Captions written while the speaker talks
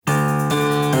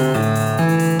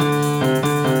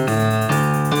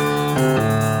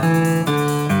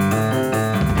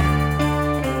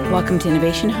Welcome to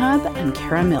Innovation Hub. I'm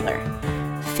Kara Miller.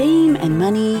 Fame and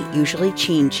money usually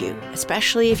change you,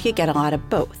 especially if you get a lot of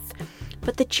both.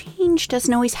 But the change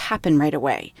doesn't always happen right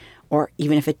away. Or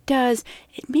even if it does,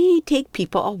 it may take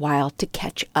people a while to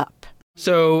catch up.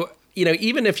 So,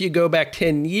 even if you go back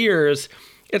 10 years,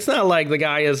 it's not like the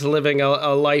guy is living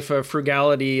a life of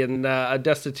frugality and a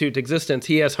destitute existence.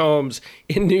 He has homes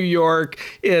in New York,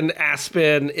 in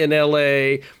Aspen, in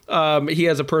LA. He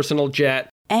has a personal jet.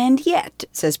 And yet,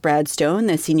 says Brad Stone,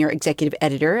 the senior executive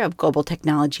editor of global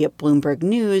technology at Bloomberg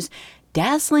News,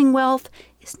 dazzling wealth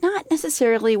is not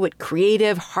necessarily what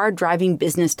creative, hard-driving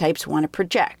business types want to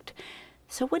project.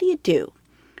 So what do?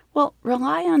 Well,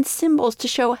 rely on symbols to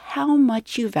show how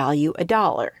much you value a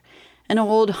dollar. An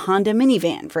old Honda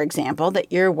minivan, for example,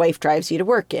 that your wife drives you to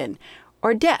work in,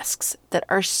 or desks that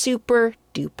are super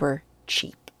duper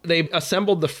cheap. They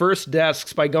assembled the first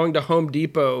desks by going to Home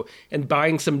Depot and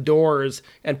buying some doors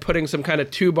and putting some kind of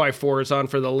 2x4s on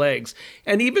for the legs.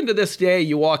 And even to this day,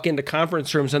 you walk into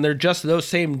conference rooms and they're just those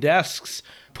same desks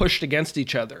pushed against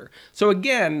each other. So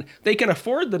again, they can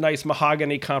afford the nice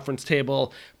mahogany conference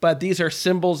table, but these are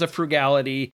symbols of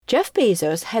frugality. Jeff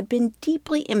Bezos had been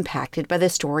deeply impacted by the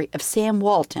story of Sam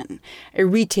Walton, a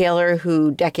retailer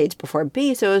who, decades before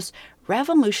Bezos,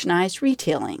 revolutionized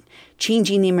retailing,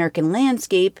 changing the American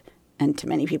landscape, and to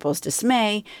many people's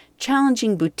dismay,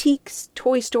 challenging boutiques,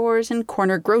 toy stores, and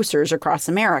corner grocers across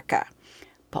America.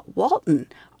 But Walton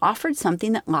offered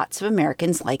something that lots of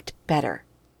Americans liked better: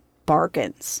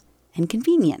 bargains and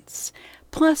convenience,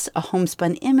 plus a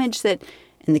homespun image that,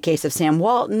 in the case of Sam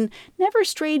Walton, never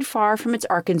strayed far from its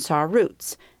Arkansas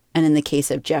roots, and in the case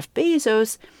of Jeff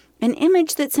Bezos, an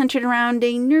image that centered around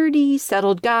a nerdy,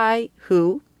 settled guy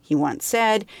who, he once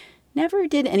said, never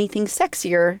did anything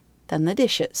sexier than the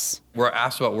dishes. We're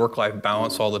asked about work-life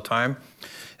balance all the time.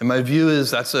 And my view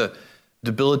is that's a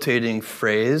debilitating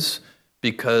phrase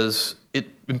because it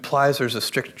implies there's a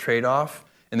strict trade-off.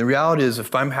 And the reality is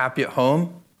if I'm happy at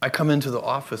home, I come into the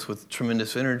office with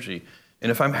tremendous energy. And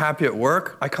if I'm happy at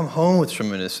work, I come home with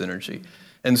tremendous energy.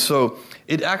 And so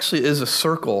it actually is a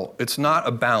circle. It's not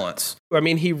a balance. I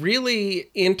mean, he really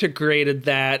integrated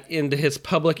that into his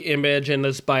public image and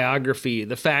his biography.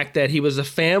 The fact that he was a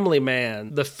family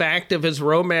man, the fact of his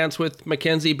romance with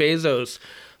Mackenzie Bezos,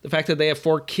 the fact that they have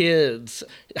 4 kids,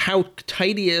 how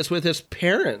tight he is with his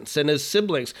parents and his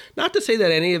siblings. Not to say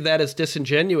that any of that is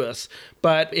disingenuous,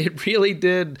 but it really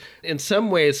did, in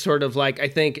some ways, sort of like, I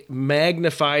think,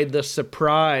 magnified the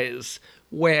surprise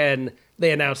when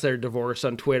they announced their divorce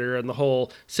on Twitter and the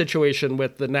whole situation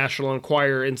with the National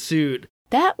Enquirer ensued.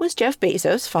 That was Jeff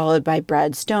Bezos, followed by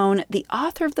Brad Stone, the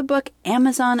author of the book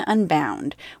Amazon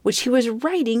Unbound, which he was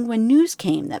writing when news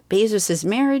came that Bezos'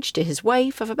 marriage to his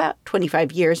wife of about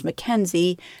 25 years,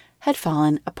 Mackenzie, had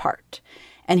fallen apart.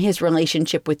 And his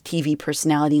relationship with TV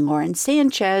personality Lauren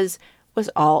Sanchez was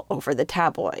all over the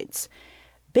tabloids.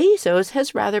 Bezos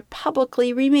has rather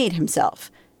publicly remade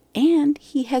himself, and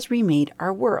he has remade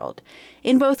our world,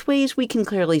 in both ways we can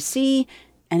clearly see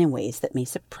and in ways that may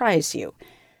surprise you.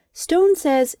 Stone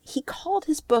says he called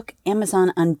his book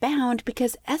Amazon Unbound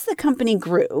because as the company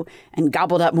grew and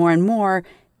gobbled up more and more,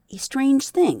 a strange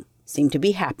thing seemed to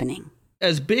be happening.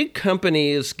 As big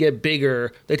companies get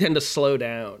bigger, they tend to slow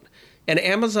down. And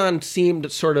Amazon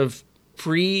seemed sort of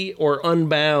free or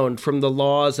unbound from the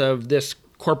laws of this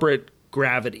corporate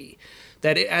gravity.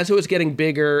 That as it was getting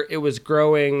bigger, it was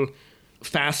growing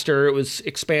faster, it was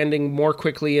expanding more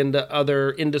quickly into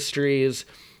other industries.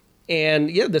 And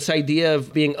yeah, this idea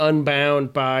of being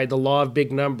unbound by the law of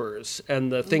big numbers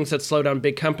and the things that slow down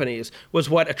big companies was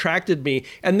what attracted me.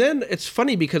 And then it's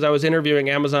funny because I was interviewing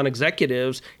Amazon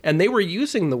executives and they were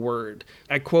using the word.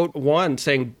 I quote one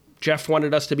saying, Jeff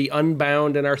wanted us to be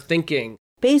unbound in our thinking.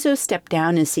 Bezos stepped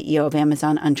down as CEO of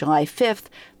Amazon on July 5th,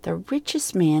 the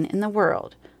richest man in the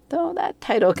world, though that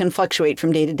title can fluctuate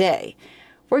from day to day.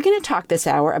 We're going to talk this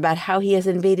hour about how he has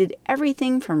invaded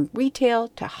everything from retail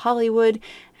to Hollywood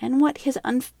and what his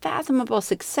unfathomable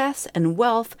success and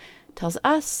wealth tells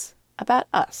us about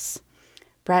us.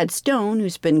 Brad Stone,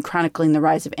 who's been chronicling the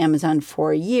rise of Amazon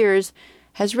for years,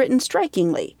 has written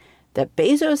strikingly that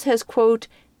Bezos has, quote,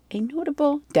 a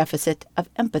notable deficit of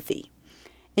empathy.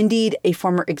 Indeed, a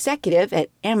former executive at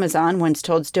Amazon once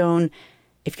told Stone,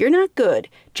 if you're not good,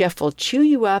 Jeff will chew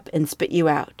you up and spit you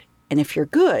out. And if you're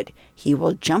good, he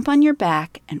will jump on your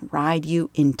back and ride you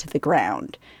into the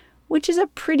ground. Which is a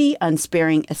pretty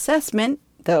unsparing assessment,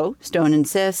 though Stone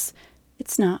insists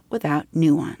it's not without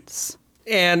nuance.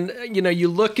 And, you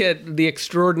look at the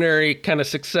extraordinary kind of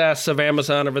success of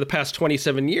Amazon over the past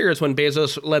 27 years when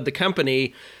Bezos led the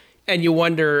company, and you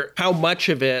wonder how much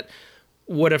of it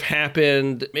would have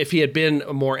happened if he had been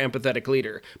a more empathetic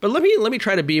leader. But let me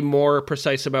try to be more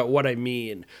precise about what I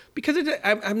mean, because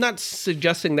I'm not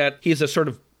suggesting that he's a sort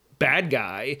of bad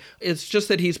guy. It's just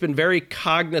that he's been very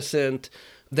cognizant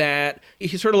that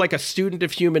he's sort of like a student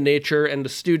of human nature and a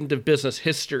student of business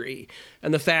history.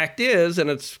 And the fact is, and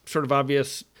it's sort of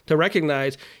obvious to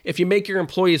recognize, if you make your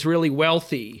employees really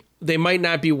wealthy, they might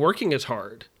not be working as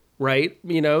hard. Right,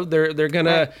 they're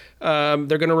gonna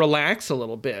relax a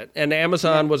little bit. And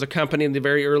Amazon was a company in the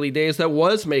very early days that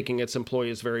was making its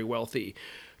employees very wealthy.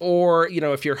 Or,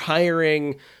 if you're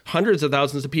hiring hundreds of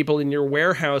thousands of people in your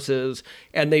warehouses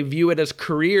and they view it as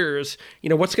careers,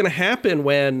 what's going to happen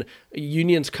when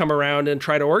unions come around and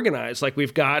try to organize? Like,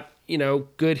 we've got,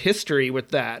 good history with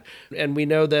that. And we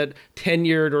know that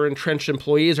tenured or entrenched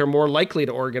employees are more likely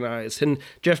to organize. And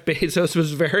Jeff Bezos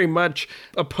was very much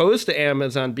opposed to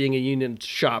Amazon being a union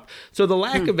shop. So the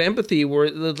lack of empathy were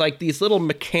like these little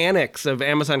mechanics of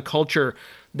Amazon culture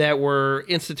that were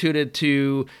instituted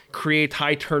to create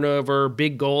high turnover,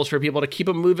 big goals for people to keep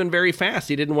them moving very fast.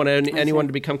 He didn't want anyone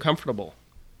to become comfortable.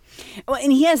 Well,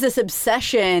 and he has this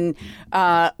obsession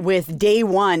with day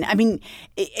one. I mean,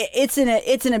 it's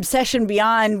an obsession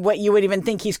beyond what you would even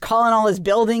think. He's calling all his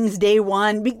buildings day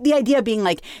one. The idea being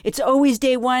like, it's always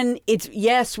day one. It's,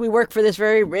 yes, we work for this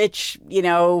very rich,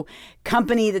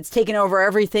 company that's taken over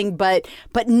everything, but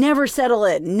never settle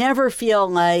in. Never feel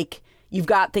like you've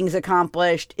got things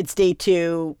accomplished. It's day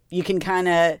two. You can kind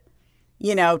of,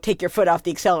 take your foot off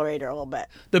the accelerator a little bit.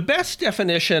 The best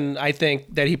definition, I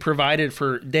think, that he provided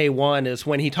for day one is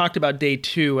when he talked about day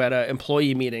two at an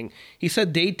employee meeting. He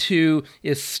said day two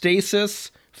is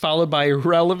stasis, followed by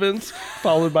irrelevance,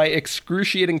 followed by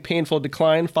excruciating painful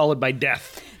decline, followed by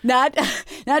death. Not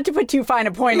to put too fine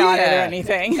a point on it or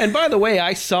anything. And by the way,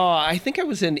 I think I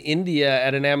was in India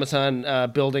at an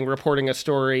Amazon building reporting a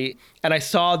story, and I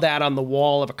saw that on the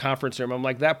wall of a conference room. I'm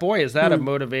like, is that a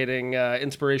motivating,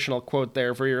 inspirational quote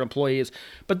there for your employees?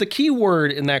 But the key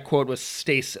word in that quote was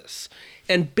stasis.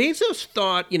 And Bezos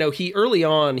thought, early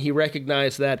on, he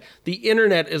recognized that the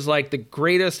internet is like the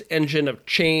greatest engine of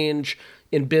change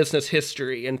in business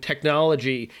history, and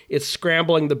technology is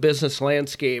scrambling the business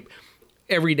landscape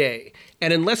every day.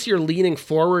 And unless you're leaning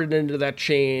forward into that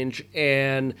change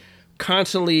and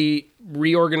constantly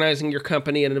reorganizing your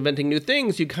company and inventing new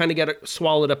things, you kind of get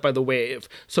swallowed up by the wave.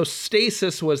 So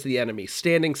stasis was the enemy.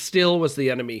 Standing still was the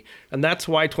enemy. And that's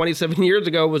why 27 years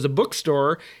ago was a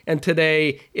bookstore, and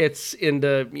today it's in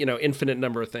the, infinite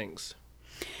number of things.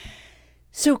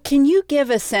 So can you give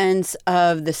a sense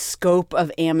of the scope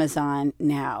of Amazon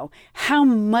now? How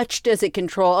much does it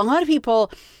control? A lot of people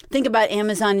think about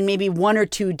Amazon in maybe one or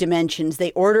two dimensions.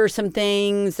 They order some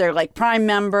things, they're like Prime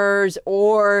members,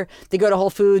 or they go to Whole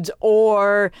Foods,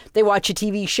 or they watch a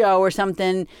TV show or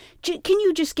something. Can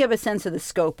you just give a sense of the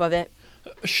scope of it?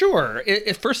 Sure.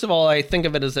 First of all, I think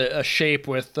of it as a shape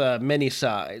with many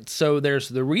sides. So there's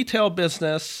the retail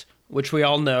business, which we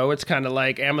all know. It's kind of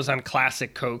like Amazon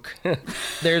Classic Coke.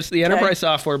 There's the enterprise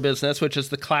software business, which is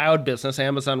the cloud business,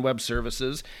 Amazon Web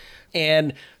Services.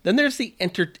 And then there's the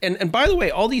and by the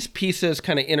way, all these pieces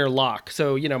kind of interlock.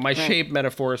 So, my shape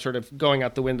metaphor is sort of going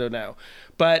out the window now.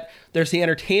 But there's the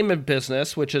entertainment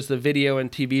business, which is the video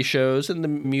and TV shows and the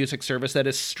music service that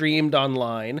is streamed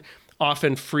online,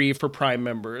 often free for Prime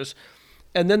members.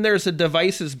 And then there's a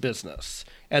devices business,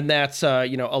 and that's,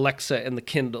 Alexa and the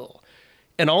Kindle.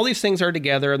 And all these things are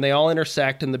together and they all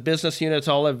intersect, and the business units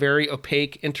all have very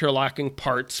opaque interlocking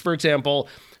parts. For example,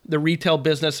 the retail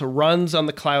business runs on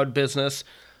the cloud business.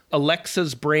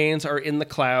 Alexa's brains are in the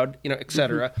cloud, et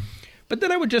cetera. Mm-hmm. But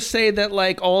then I would just say that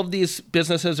all of these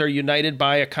businesses are united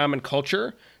by a common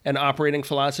culture and operating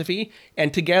philosophy.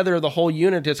 And together, the whole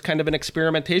unit is kind of an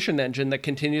experimentation engine that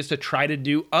continues to try to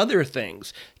do other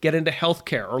things, get into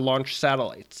healthcare or launch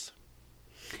satellites.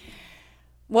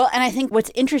 Well, and I think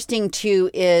what's interesting, too,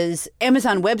 is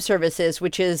Amazon Web Services,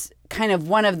 which is kind of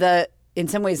one of the, in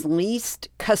some ways, least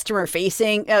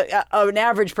customer-facing. An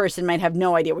average person might have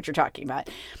no idea what you're talking about.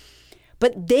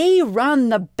 But they run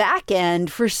the back end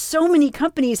for so many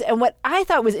companies. And what I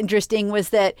thought was interesting was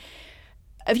that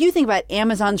if you think about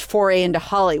Amazon's foray into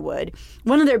Hollywood,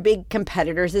 one of their big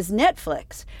competitors is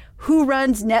Netflix. Who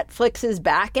runs Netflix's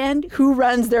back end? Who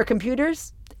runs their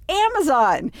computers?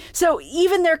 Amazon. So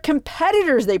even their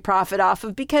competitors they profit off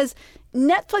of, because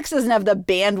Netflix doesn't have the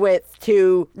bandwidth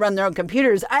to run their own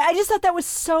computers. I just thought that was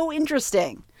so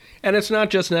interesting. And it's not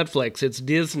just Netflix, it's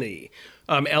Disney.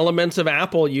 Elements of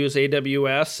Apple use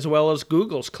AWS as well as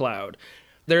Google's cloud.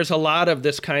 There's a lot of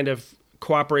this kind of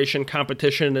cooperation,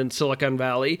 competition in Silicon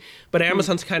Valley, but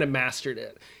Amazon's kind of mastered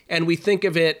it. And we think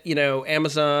of it,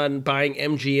 Amazon buying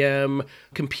MGM,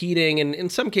 competing, and in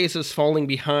some cases falling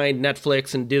behind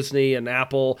Netflix and Disney and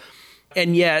Apple.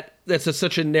 And yet, that's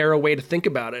such a narrow way to think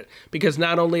about it, because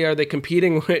not only are they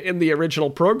competing in the original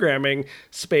programming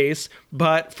space,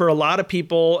 but for a lot of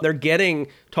people, they're getting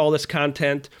to all this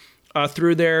content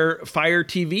through their Fire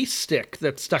TV stick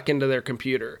that's stuck into their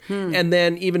computer. And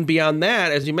then even beyond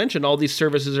that, as you mentioned, all these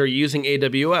services are using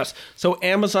AWS. So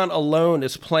Amazon alone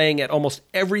is playing at almost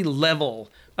every level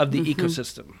of the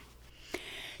ecosystem.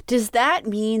 Does that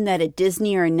mean that at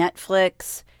Disney or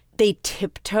Netflix, they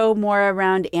tiptoe more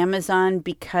around Amazon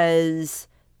because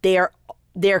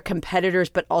they're competitors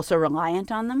but also reliant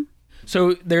on them?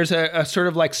 So there's a sort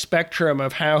of like spectrum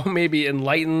of how maybe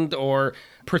enlightened or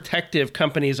protective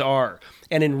companies are.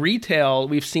 And in retail,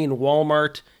 we've seen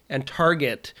Walmart and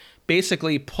Target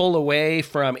basically pull away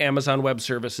from Amazon Web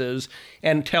Services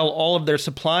and tell all of their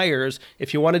suppliers,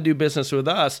 if you want to do business with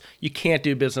us, you can't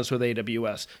do business with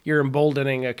AWS. You're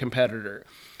emboldening a competitor.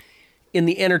 In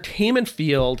the entertainment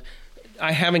field,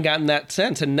 I haven't gotten that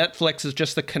sense. And Netflix is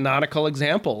just the canonical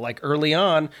example. Like early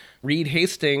on, Reed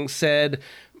Hastings said,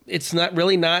 it's not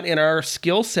in our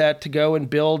skill set to go and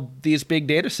build these big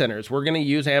data centers. We're going to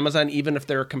use Amazon even if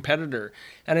they're a competitor.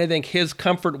 And I think his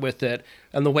comfort with it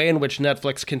and the way in which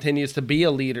Netflix continues to be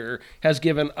a leader has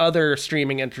given other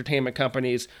streaming entertainment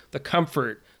companies the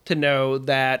comfort to know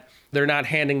that they're not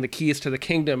handing the keys to the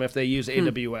kingdom if they use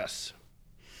AWS.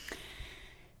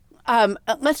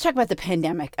 Let's talk about the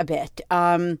pandemic a bit.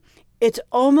 It's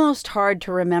almost hard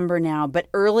to remember now, but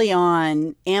early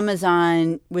on,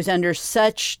 Amazon was under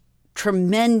such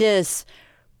tremendous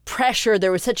pressure.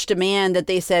 There was such demand that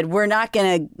they said, we're not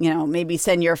going to, maybe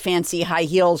send your fancy high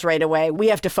heels right away. We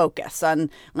have to focus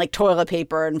on like toilet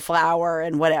paper and flour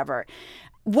and whatever.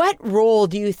 What role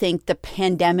do you think the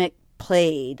pandemic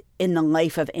played in the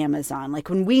life of Amazon? Like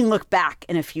when we look back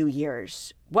in a few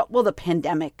years, what will the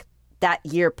pandemic that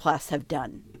year plus have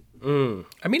done?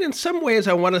 I mean, in some ways,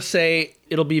 I want to say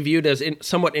it'll be viewed as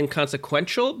somewhat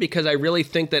inconsequential, because I really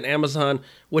think that Amazon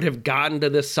would have gotten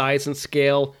to this size and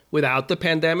scale without the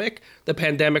pandemic. The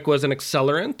pandemic was an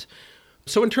accelerant.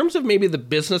 So in terms of maybe the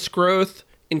business growth,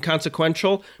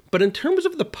 inconsequential, but in terms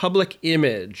of the public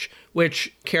image,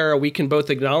 which, Kara, we can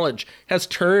both acknowledge, has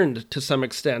turned to some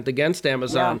extent against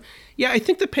Amazon. Yeah, I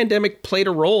think the pandemic played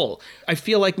a role. I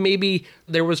feel like maybe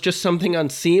there was just something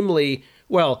unseemly.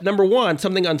 Well, number one,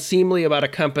 something unseemly about a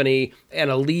company and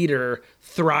a leader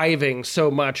thriving so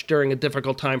much during a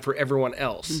difficult time for everyone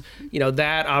else.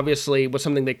 That obviously was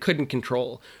something they couldn't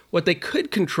control. What they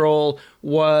could control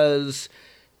was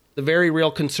the very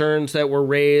real concerns that were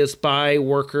raised by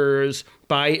workers,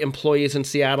 by employees in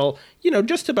Seattle,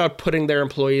 just about putting their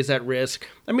employees at risk.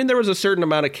 I mean, there was a certain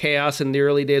amount of chaos in the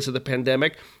early days of the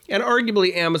pandemic, and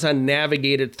arguably Amazon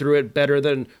navigated through it better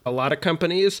than a lot of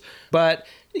companies. But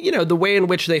the way in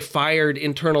which they fired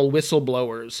internal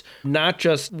whistleblowers, not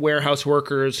just warehouse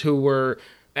workers who were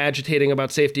agitating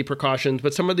about safety precautions,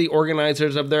 but some of the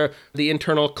organizers of the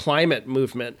internal climate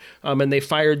movement. And they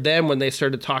fired them when they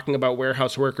started talking about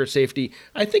warehouse worker safety.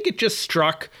 I think it just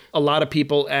struck a lot of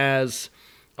people as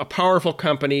a powerful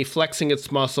company flexing its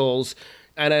muscles.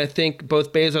 And I think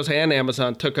both Bezos and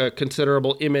Amazon took a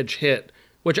considerable image hit,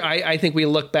 which I think we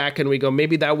look back and we go,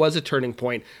 maybe that was a turning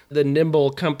point. The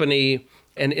nimble company,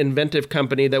 an inventive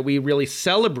company that we really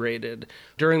celebrated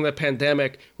during the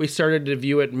pandemic, we started to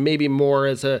view it maybe more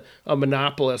as a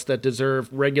monopolist that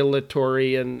deserved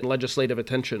regulatory and legislative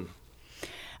attention.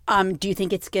 Do you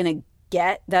think it's going to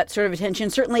get that sort of attention?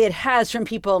 Certainly it has from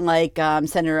people like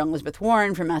Senator Elizabeth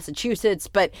Warren from Massachusetts,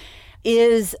 but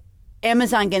is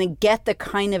Amazon going to get the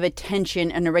kind of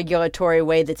attention in a regulatory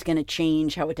way that's going to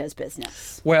change how it does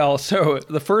business? Well, so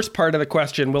the first part of the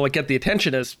question, will it get the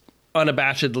attention, is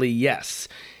unabashedly yes.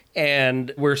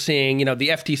 And we're seeing, the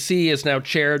FTC is now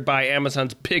chaired by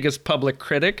Amazon's biggest public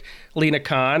critic, Lina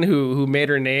Khan, who made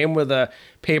her name with a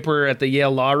paper at the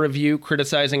Yale Law Review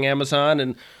criticizing Amazon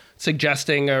and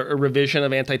suggesting a revision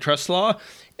of antitrust law.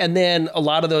 And then a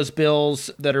lot of those bills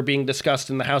that are being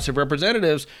discussed in the House of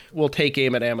Representatives will take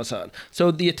aim at Amazon. So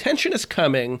the attention is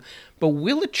coming, but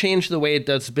will it change the way it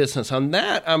does business? On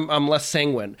that, I'm less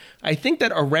sanguine. I think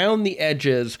that around the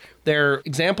edges, there are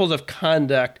examples of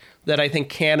conduct that I think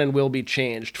can and will be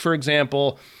changed. For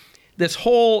example, this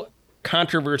whole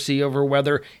controversy over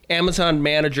whether Amazon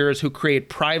managers who create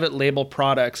private label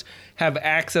products have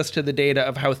access to the data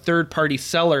of how third-party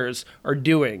sellers are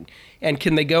doing. And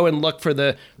can they go and look for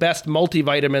the best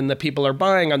multivitamin that people are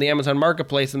buying on the Amazon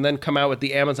marketplace and then come out with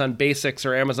the Amazon Basics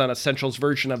or Amazon Essentials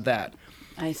version of that?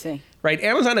 I see. Right?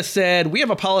 Amazon has said, we have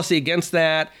a policy against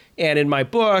that. And in my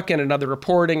book and in other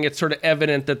reporting, it's sort of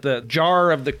evident that the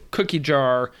jar of the cookie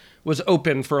jar was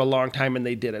open for a long time and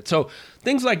they did it. So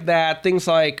things like that, things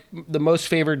like the most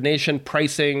favored nation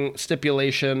pricing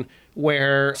stipulation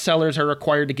where sellers are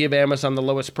required to give Amazon the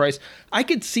lowest price. I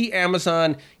could see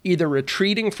Amazon either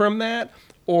retreating from that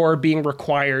or being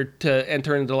required to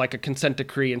enter into like a consent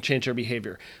decree and change their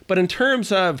behavior. But in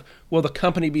terms of, will the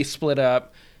company be split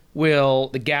up? Will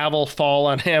the gavel fall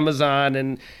on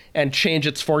Amazon and change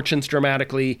its fortunes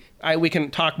dramatically? We can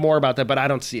talk more about that, but I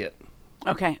don't see it.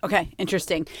 Okay.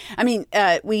 Interesting. I mean,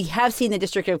 we have seen the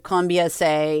District of Columbia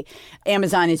say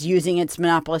Amazon is using its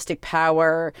monopolistic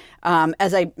power.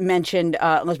 As I mentioned,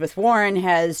 Elizabeth Warren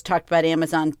has talked about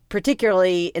Amazon,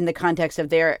 particularly in the context of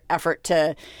their effort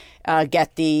to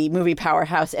get the movie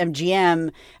powerhouse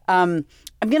MGM.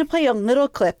 I'm going to play a little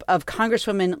clip of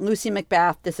Congresswoman Lucy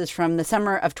McBath. This is from the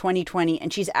summer of 2020,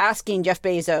 and she's asking Jeff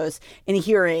Bezos in a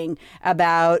hearing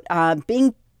about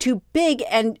being too big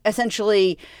and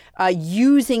essentially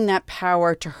using that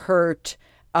power to hurt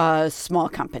small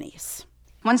companies.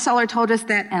 One seller told us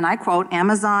that, and I quote,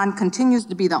 Amazon continues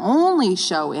to be the only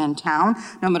show in town.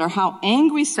 No matter how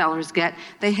angry sellers get,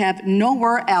 they have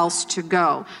nowhere else to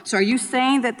go. So are you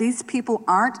saying that these people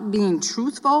aren't being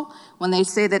truthful when they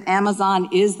say that Amazon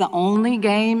is the only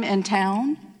game in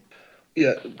town?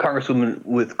 Yeah, Congresswoman,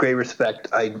 with great respect,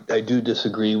 I do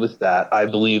disagree with that. I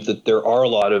believe that there are a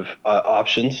lot of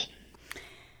options.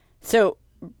 So,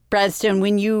 Brad Stone,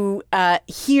 when you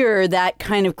hear that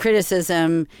kind of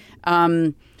criticism, I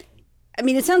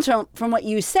mean, it sounds from what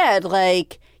you said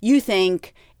like you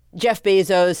think Jeff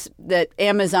Bezos, that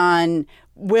Amazon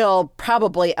will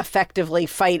probably effectively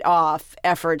fight off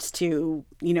efforts to,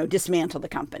 dismantle the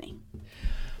company.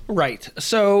 Right.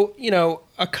 So,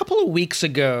 a couple of weeks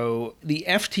ago, the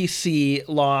FTC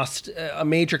lost a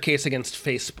major case against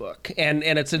Facebook. And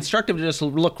it's instructive to just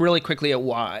look really quickly at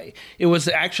why. It was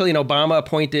actually an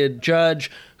Obama-appointed judge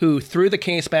who threw the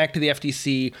case back to the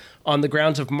FTC on the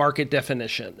grounds of market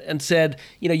definition and said,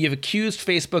 you've accused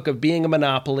Facebook of being a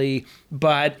monopoly,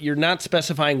 but you're not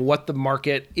specifying what the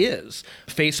market is.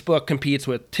 Facebook competes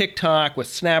with TikTok, with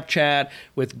Snapchat,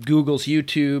 with Google's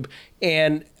YouTube,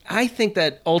 and I think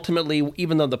that ultimately,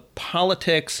 even though the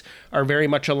politics are very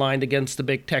much aligned against the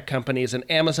big tech companies and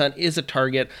Amazon is a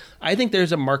target, I think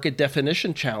there's a market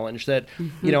definition challenge that,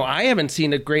 I haven't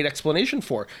seen a great explanation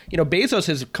for. Bezos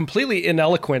is completely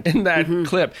ineloquent in that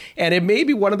clip. And it may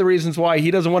be one of the reasons why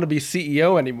he doesn't want to be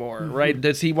CEO anymore, right?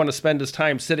 Does he want to spend his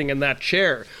time sitting in that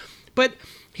chair? But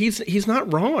he's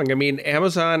not wrong. I mean,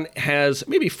 Amazon has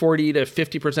maybe 40 to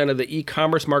 50% of the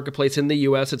e-commerce marketplace in the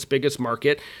U.S., its biggest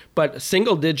market, but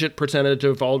single-digit percentage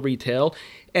of all retail.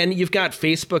 And you've got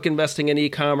Facebook investing in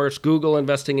e-commerce, Google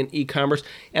investing in e-commerce,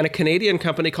 and a Canadian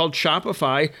company called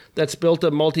Shopify that's built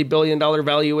a multi-billion-dollar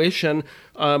valuation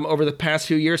over the past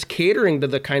few years, catering to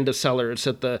the kind of sellers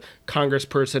that the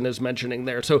congressperson is mentioning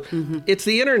there. So it's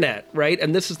the internet, right?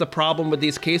 And this is the problem with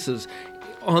these cases.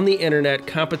 On the internet,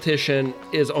 competition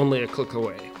is only a click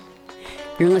away.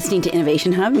 You're listening to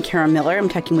Innovation Hub. I'm Kara Miller. I'm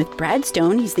talking with Brad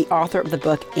Stone. He's the author of the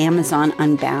book Amazon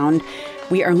Unbound.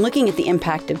 We are looking at the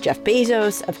impact of Jeff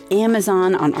Bezos, of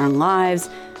Amazon on our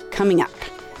lives. Coming up,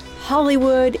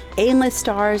 Hollywood, A-list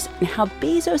stars, and how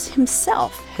Bezos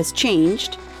himself has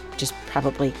changed, which is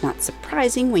probably not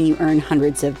surprising when you earn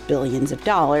hundreds of billions of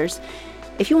dollars.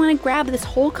 If you want to grab this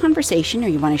whole conversation or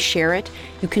you want to share it,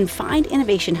 you can find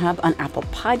Innovation Hub on Apple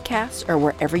Podcasts or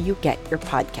wherever you get your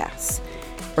podcasts.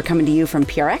 We're coming to you from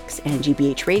PRX and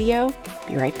GBH Radio.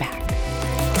 Be right back.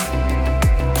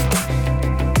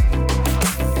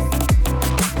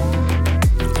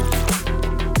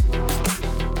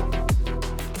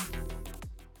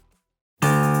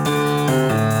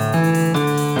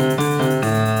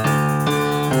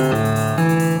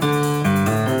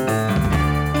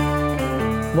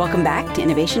 Welcome back to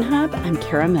Innovation Hub. I'm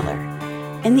Kara Miller.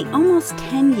 In the almost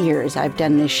 10 years I've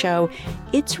done this show,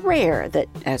 it's rare that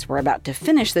as we're about to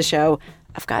finish the show,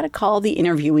 I've got to call the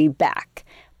interviewee back.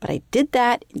 But I did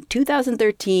that in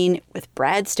 2013 with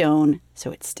Brad Stone,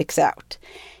 so it sticks out.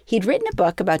 He'd written a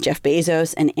book about Jeff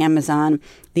Bezos and Amazon.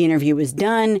 The interview was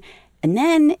done, and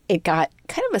then it got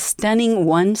kind of a stunning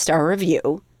 1-star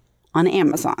review on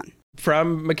Amazon.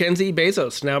 From Mackenzie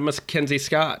Bezos, now Mackenzie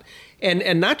Scott.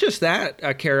 And not just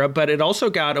that, Kara, but it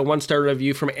also got a 1-star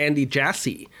review from Andy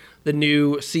Jassy, the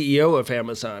new CEO of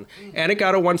Amazon. And it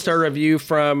got a 1-star review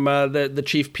from the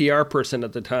chief PR person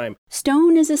at the time.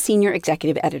 Stone is a senior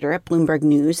executive editor at Bloomberg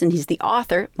News, and he's the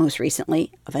author, most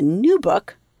recently, of a new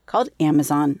book called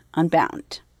Amazon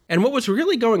Unbound. And what was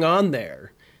really going on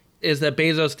there is that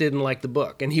Bezos didn't like the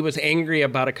book, and he was angry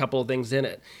about a couple of things in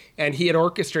it. And he had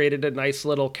orchestrated a nice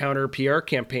little counter PR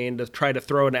campaign to try to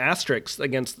throw an asterisk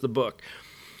against the book.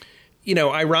 You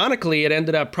know, ironically, it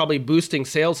ended up probably boosting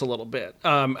sales a little bit.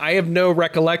 I have no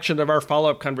recollection of our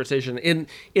follow-up conversation.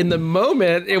 In the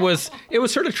moment, it was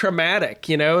sort of traumatic.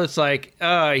 You know, it's like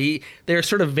they're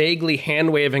sort of vaguely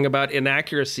hand-waving about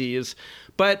inaccuracies.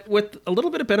 But with a little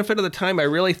bit of benefit of the time, I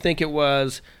really think it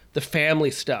was the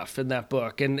family stuff in that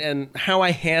book and how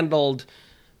I handled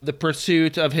the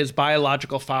pursuit of his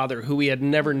biological father, who he had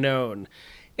never known.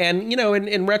 And, you know,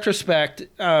 in retrospect,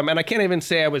 and I can't even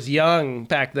say I was young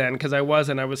back then because I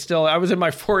wasn't. I was in my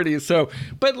 40s. So,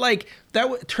 but like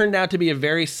that turned out to be a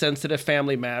very sensitive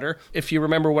family matter. If you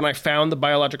remember when I found the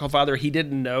biological father, he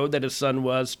didn't know that his son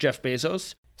was Jeff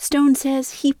Bezos. Stone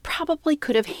says he probably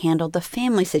could have handled the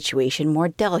family situation more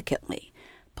delicately.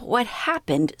 But what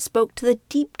happened spoke to the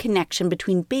deep connection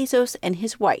between Bezos and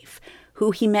his wife,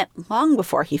 who he met long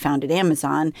before he founded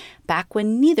Amazon, back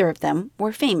when neither of them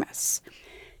were famous.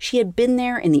 She had been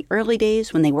there in the early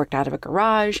days when they worked out of a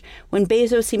garage, when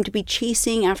Bezos seemed to be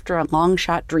chasing after a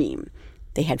long-shot dream.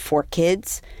 They had 4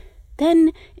 kids.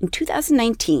 Then, in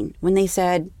 2019, when they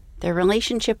said their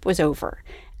relationship was over,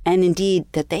 and indeed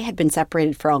that they had been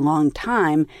separated for a long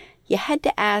time, you had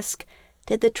to ask,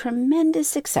 did the tremendous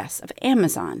success of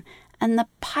Amazon and the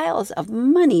piles of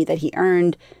money that he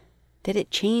earned, did it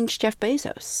change Jeff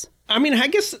Bezos? I mean, I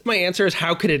guess my answer is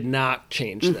how could it not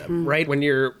change them, right? When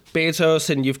you're Bezos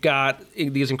and you've got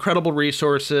these incredible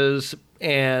resources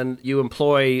and you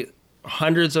employ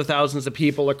hundreds of thousands of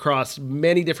people across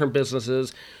many different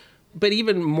businesses, but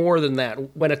even more than that,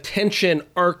 when attention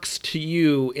arcs to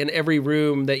you in every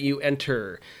room that you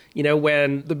enter, you know,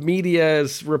 when the media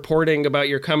is reporting about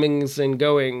your comings and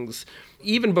goings,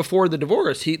 even before the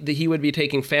divorce, he would be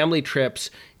taking family trips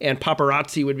and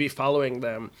paparazzi would be following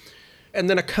them. And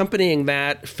then accompanying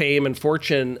that fame and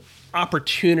fortune,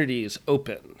 opportunities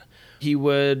open. He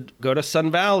would go to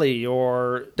Sun Valley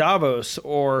or Davos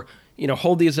or, you know,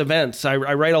 hold these events. I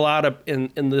write a lot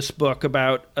in this book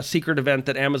about a secret event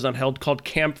that Amazon held called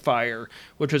Campfire,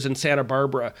 which was in Santa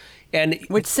Barbara.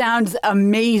 Which sounds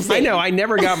amazing. I know. I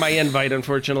never got my invite,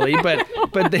 unfortunately, but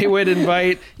they would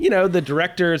invite, you know, the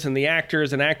directors and the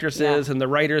actors and actresses and the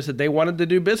writers that they wanted to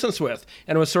do business with.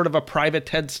 And it was sort of a private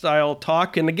TED-style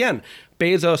talk. And again,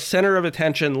 Bezos, center of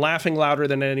attention, laughing louder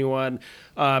than anyone,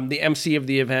 the MC of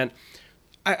the event.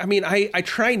 I mean, I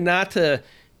try not to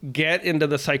get into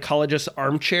the psychologist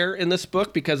armchair in this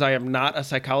book because I am not a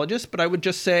psychologist, but I would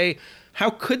just say, how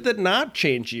could that not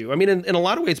change you? I mean, in a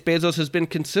lot of ways, Bezos has been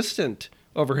consistent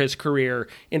over his career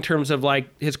in terms of like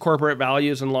his corporate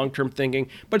values and long-term thinking.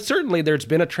 But certainly there's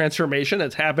been a transformation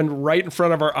that's happened right in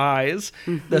front of our eyes.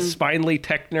 The spindly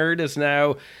tech nerd is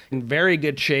now in very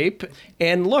good shape.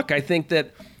 And look, I think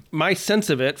that my sense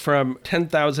of it from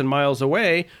 10,000 miles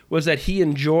away was that he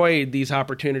enjoyed these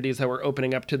opportunities that were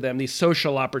opening up to them, these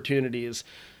social opportunities.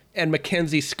 And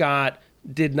Mackenzie Scott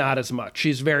did not as much.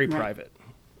 She's very private.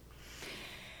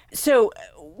 So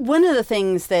one of the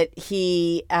things that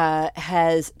he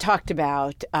has talked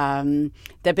about, that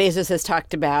Bezos has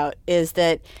talked about, is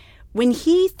that when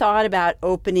he thought about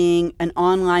opening an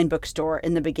online bookstore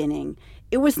in the beginning,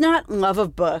 it was not love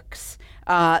of books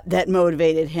that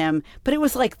motivated him, but it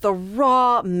was like the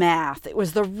raw math. It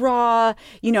was the raw,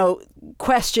 you know,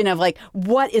 question of like,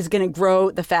 what is going to grow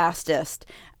the fastest?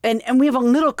 And we have a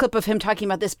little clip of him talking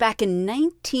about this back in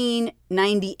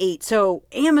 1998. So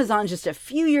Amazon's just a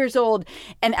few years old.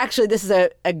 And actually, this is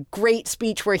a great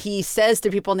speech where he says to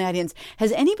people in the audience,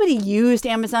 has anybody used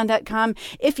Amazon.com?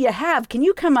 If you have, can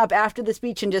you come up after the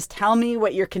speech and just tell me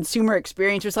what your consumer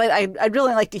experience was like? I'd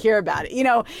really like to hear about it. You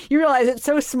know, you realize it's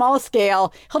so small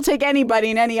scale. He'll take anybody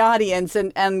in any audience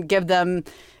and give them,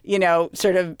 you know,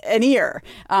 sort of an ear.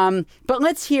 But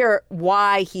let's hear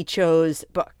why he chose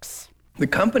books. The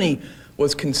company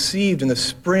was conceived in the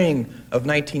spring of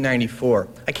 1994.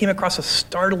 I came across a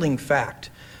startling fact.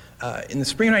 In the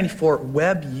spring of 94,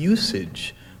 web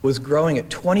usage was growing at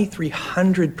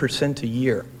 2,300% a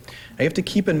year. Now you have to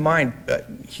keep in mind,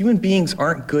 human beings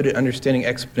aren't good at understanding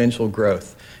exponential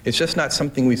growth. It's just not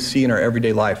something we see in our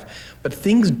everyday life. But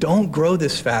things don't grow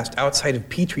this fast outside of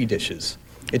petri dishes.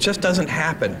 It just doesn't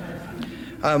happen.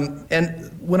 And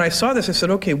when I saw this, I said,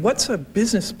 okay, what's a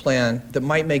business plan that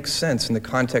might make sense in the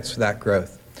context of that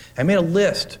growth? I made a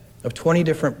list of 20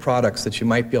 different products that you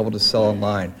might be able to sell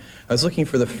online. I was looking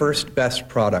for the first best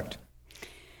product.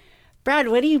 Brad,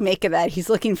 what do you make of that? He's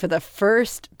looking for the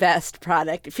first best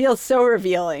product. It feels so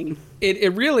revealing.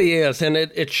 It really is, and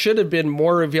it should have been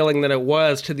more revealing than it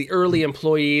was to the early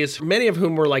employees, many of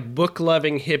whom were like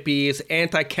book-loving hippies,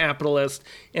 anti-capitalist,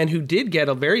 and who did get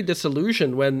very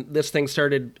disillusioned when this thing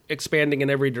started expanding in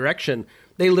every direction.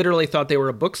 They literally thought they were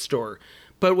a bookstore.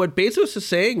 But what Bezos is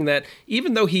saying, that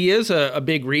even though he is a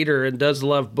big reader and does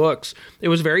love books, it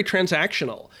was very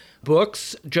transactional.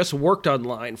 Books just worked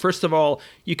online. First of all,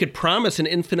 you could promise an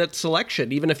infinite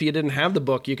selection. Even if you didn't have the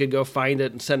book, you could go find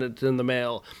it and send it in the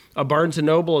mail. A Barnes &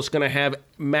 Noble is going to have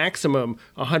maximum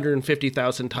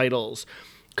 150,000 titles.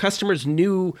 Customers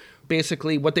knew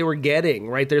basically what they were getting,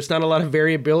 right? There's not a lot of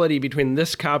variability between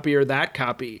this copy or that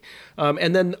copy.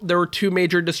 And then there were two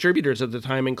major distributors at the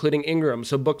time, including Ingram.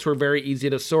 So books were very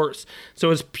easy to source. So it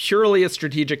was purely a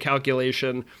strategic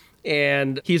calculation.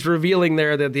 And he's revealing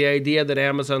there that the idea that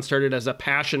Amazon started as a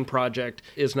passion project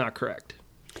is not correct.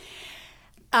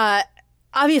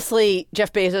 Obviously,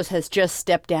 Jeff Bezos has just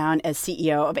stepped down as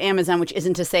CEO of Amazon, which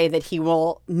isn't to say that he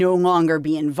will no longer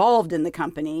be involved in the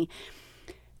company.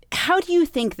 How do you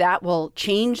think that will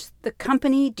change the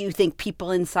company? Do you think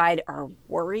people inside are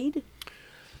worried?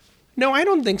 No, I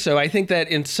don't think so. I think that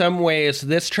in some ways,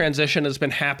 this transition has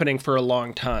been happening for a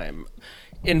long time.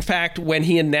 In fact, when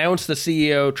he announced the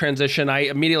CEO transition, I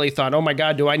immediately thought, oh my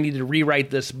God, do I need to rewrite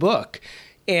this book?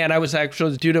 And I was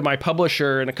actually due to my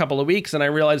publisher in a couple of weeks, and I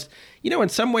realized, in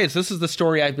some ways, this is the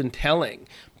story I've been telling.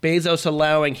 Bezos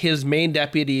allowing his main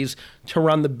deputies to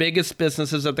run the biggest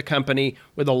businesses at the company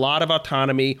with a lot of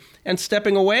autonomy and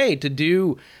stepping away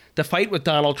to fight with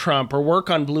Donald Trump or work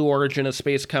on Blue Origin, a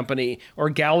space company, or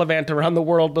gallivant around the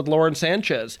world with Lauren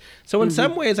Sanchez. So in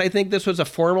some ways, I think this was a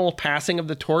formal passing of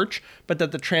the torch, but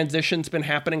that the transition's been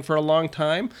happening for a long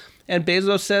time. And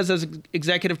Bezos says as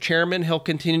executive chairman, he'll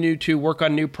continue to work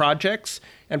on new projects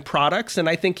and products, and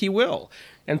I think he will.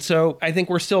 And so I think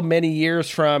we're still many years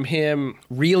from him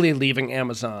really leaving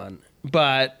Amazon.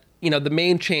 But the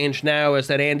main change now is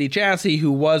that Andy Jassy,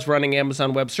 who was running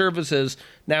Amazon Web Services,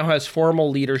 now has formal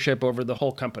leadership over the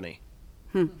whole company.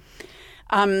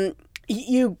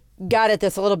 You got at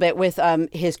this a little bit with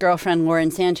his girlfriend,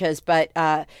 Lauren Sanchez, but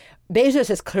Bezos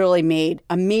has clearly made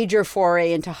a major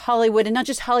foray into Hollywood, and not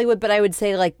just Hollywood, but I would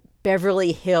say like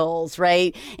Beverly Hills,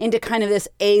 right? Into kind of this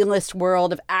A-list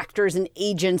world of actors and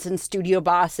agents and studio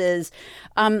bosses.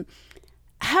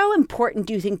 How important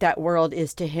do you think that world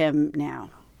is to him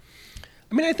now?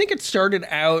 I mean, I think it started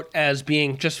out as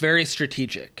being just very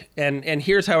strategic. And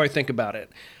here's how I think about it.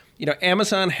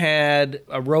 Amazon had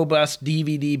a robust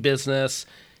DVD business,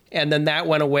 and then that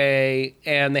went away,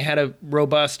 and they had a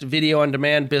robust video on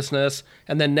demand business,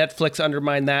 and then Netflix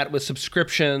undermined that with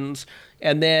subscriptions,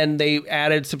 and then they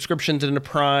added subscriptions into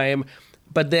Prime,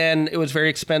 but then it was very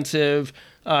expensive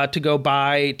to go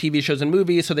buy TV shows and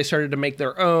movies, so they started to make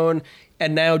their own.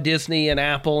 And now Disney and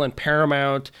Apple and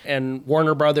Paramount and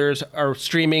Warner Brothers are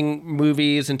streaming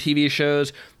movies and TV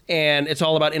shows, and it's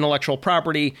all about intellectual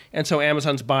property. And so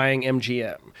Amazon's buying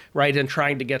MGM, right, and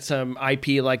trying to get some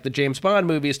IP like the James Bond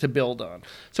movies to build on.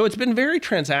 So it's been very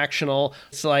transactional.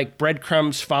 It's like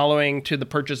breadcrumbs following to the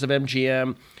purchase of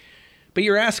MGM. But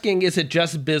you're asking, is it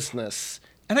just business?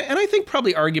 And I think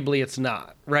probably arguably it's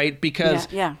not, right? Because,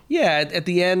 at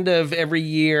the end of every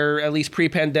year, at least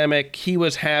pre-pandemic, he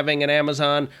was having an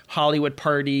Amazon Hollywood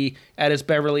party at his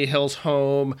Beverly Hills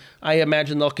home. I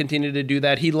imagine they'll continue to do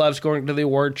that. He loves going to the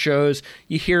award shows.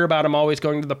 You hear about him always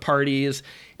going to the parties.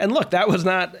 And look, that was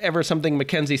not ever something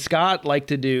Mackenzie Scott liked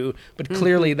to do, but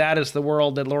clearly that is the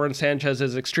world that Lauren Sanchez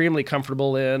is extremely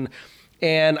comfortable in.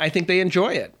 And I think they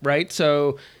enjoy it, right?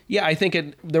 So, I think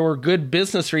there were good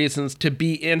business reasons to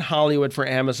be in Hollywood for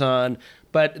Amazon,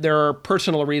 but there are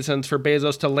personal reasons for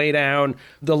Bezos to lay down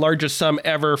the largest sum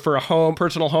ever for a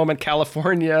personal home in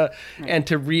California, and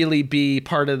to really be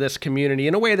part of this community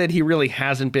in a way that he really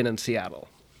hasn't been in Seattle.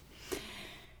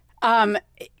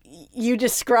 You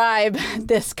describe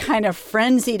this kind of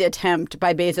frenzied attempt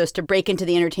by Bezos to break into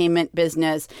the entertainment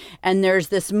business, and there's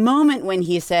this moment when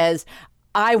he says,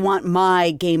 I want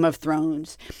my Game of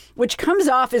Thrones, which comes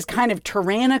off as kind of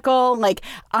tyrannical. Like,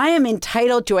 I am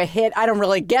entitled to a hit. I don't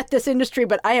really get this industry,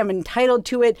 but I am entitled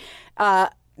to it.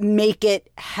 Make it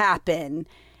happen.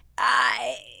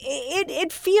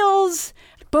 It feels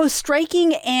both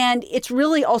striking, and it's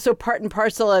really also part and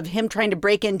parcel of him trying to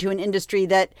break into an industry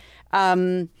that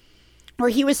where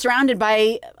he was surrounded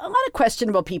by a lot of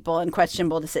questionable people and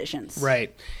questionable decisions.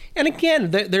 Right. And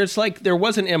again, there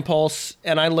was an impulse,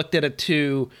 and I looked at it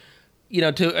too.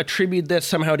 to attribute this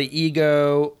somehow to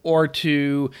ego or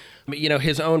to,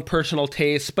 his own personal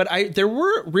tastes. But there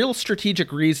were real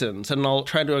strategic reasons, and I'll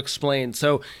try to explain.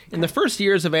 So in the first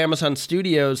years of Amazon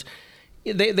Studios,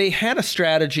 they had a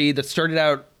strategy that started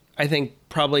out, I think,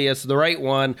 probably as the right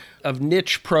one, of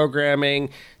niche programming,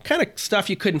 kind of stuff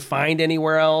you couldn't find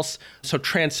anywhere else. So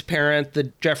Transparent,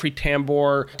 the Jeffrey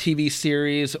Tambor TV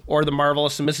series, or The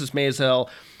Marvelous Mrs. Maisel.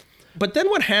 But then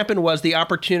what happened was the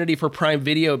opportunity for Prime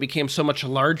Video became so much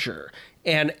larger.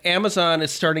 And Amazon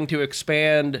is starting to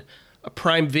expand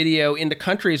Prime Video into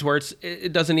countries where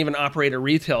it doesn't even operate a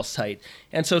retail site.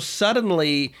 And so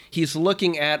suddenly he's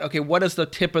looking at, okay, what is the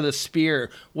tip of the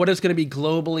spear? What is going to be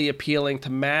globally appealing to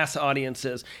mass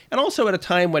audiences? And also at a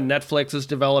time when Netflix is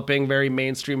developing very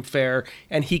mainstream fare,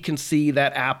 and he can see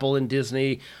that Apple and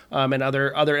Disney and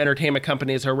other entertainment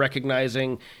companies are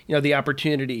recognizing, the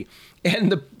opportunity.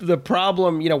 And the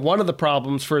problem, one of the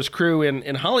problems for his crew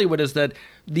in Hollywood is that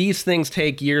these things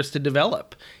take years to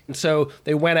develop. And so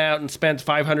they went out and spent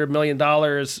 $500 million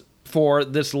for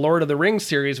this Lord of the Rings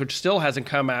series, which still hasn't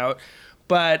come out.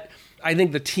 But I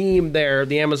think the team there,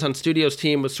 the Amazon Studios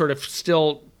team, was sort of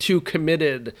still too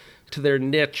committed to their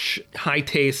niche,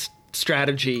 high-taste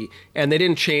strategy, and they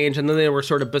didn't change. And then they were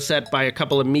sort of beset by a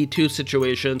couple of Me Too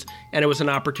situations, and it was an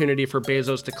opportunity for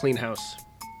Bezos to clean house.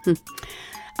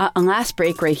 A last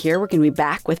break right here. We're going to be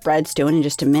back with Brad Stone in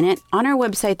just a minute. On our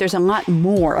website, there's a lot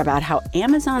more about how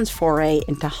Amazon's foray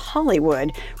into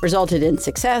Hollywood resulted in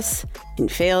success, in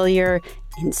failure,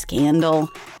 in scandal.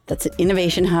 That's at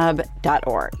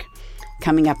innovationhub.org.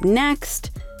 Coming up next,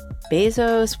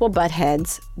 Bezos will butt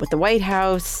heads with the White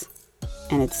House,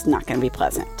 and it's not going to be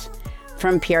pleasant.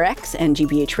 From PRX and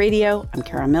GBH Radio, I'm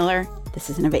Kara Miller. This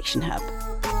is Innovation Hub.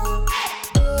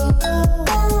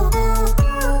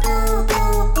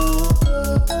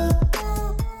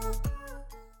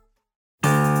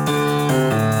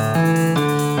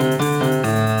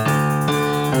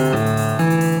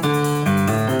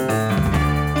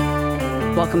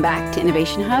 Welcome back to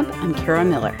Innovation Hub. I'm Kara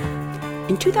Miller.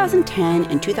 In 2010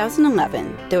 and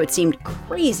 2011, though it seemed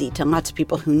crazy to lots of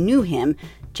people who knew him,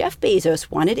 Jeff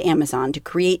Bezos wanted Amazon to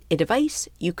create a device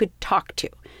you could talk to.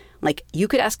 Like, you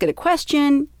could ask it a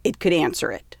question, it could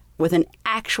answer it, with an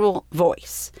actual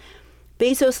voice.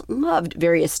 Bezos loved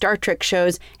various Star Trek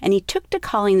shows, and he took to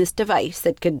calling this device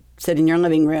that could sit in your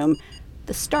living room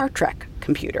the Star Trek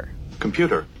computer.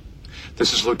 Computer,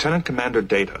 this is Lieutenant Commander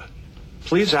Data.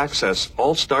 Please access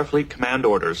all Starfleet command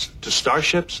orders to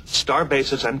starships, star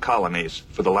bases, and colonies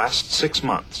for the last 6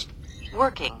 months.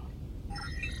 Working.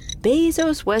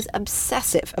 Bezos was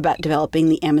obsessive about developing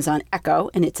the Amazon Echo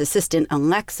and its assistant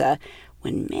Alexa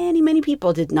when many, many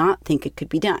people did not think it could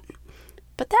be done.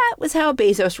 But that was how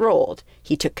Bezos rolled.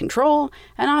 He took control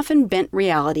and often bent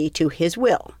reality to his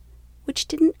will, which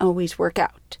didn't always work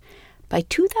out. By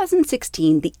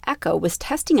 2016, the Echo was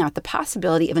testing out the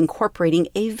possibility of incorporating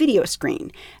a video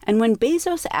screen, and when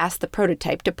Bezos asked the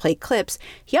prototype to play clips,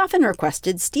 he often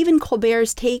requested Stephen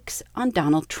Colbert's takes on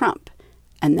Donald Trump,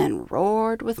 and then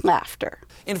roared with laughter.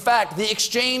 In fact, the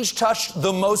exchange touched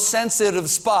the most sensitive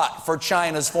spot for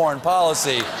China's foreign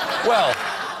policy. Well,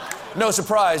 no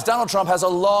surprise, Donald Trump has a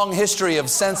long history of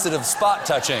sensitive spot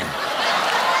touching.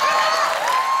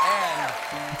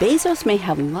 Bezos may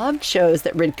have loved shows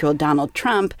that ridiculed Donald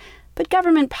Trump, but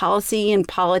government policy and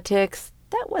politics,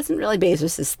 that wasn't really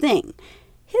Bezos' thing.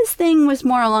 His thing was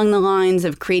more along the lines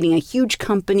of creating a huge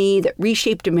company that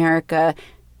reshaped America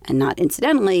and, not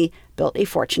incidentally, built a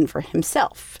fortune for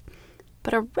himself.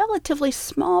 But a relatively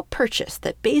small purchase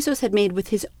that Bezos had made with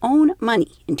his own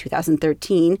money in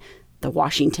 2013, the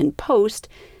Washington Post,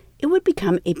 it would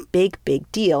become a big,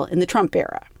 big deal in the Trump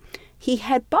era. He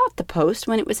had bought the Post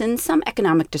when it was in some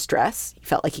economic distress. He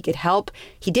felt like he could help.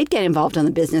 He did get involved on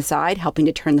the business side, helping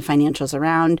to turn the financials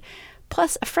around.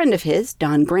 Plus, a friend of his,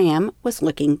 Don Graham, was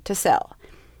looking to sell.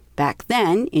 Back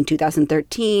then, in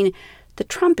 2013, the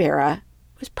Trump era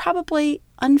was probably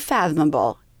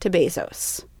unfathomable to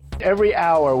Bezos. Every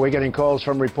hour, we're getting calls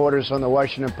from reporters on the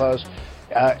Washington Post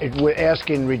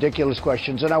asking ridiculous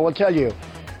questions. And I will tell you,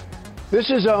 this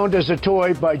is owned as a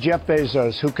toy by Jeff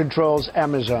Bezos, who controls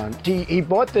Amazon. He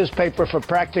bought this paper for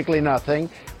practically nothing,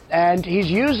 and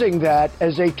he's using that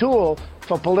as a tool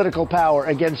for political power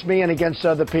against me and against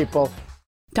other people.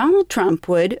 Donald Trump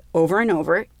would, over and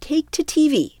over, take to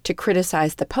TV to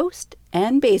criticize the Post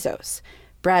and Bezos.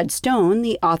 Brad Stone,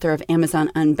 the author of Amazon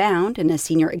Unbound and a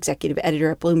senior executive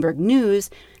editor at Bloomberg News,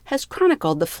 has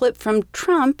chronicled the flip from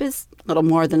Trump as little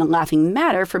more than a laughing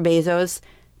matter for Bezos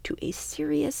to a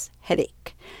serious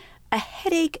headache. a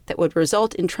headache that would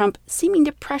result in Trump seeming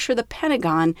to pressure the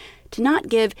Pentagon to not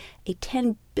give a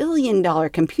 $10 billion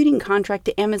computing contract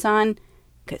to Amazon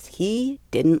because he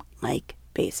didn't like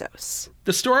Bezos.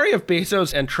 The story of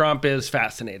Bezos and Trump is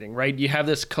fascinating, right? You have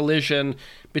this collision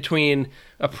between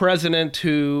a president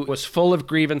who was full of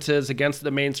grievances against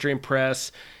the mainstream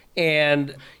press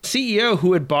and CEO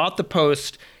who had bought the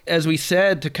Post, as we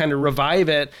said, to kind of revive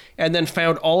it, and then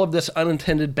found all of this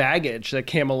unintended baggage that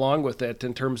came along with it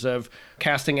in terms of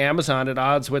casting Amazon at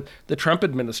odds with the Trump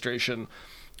administration.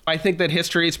 I think that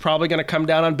history is probably going to come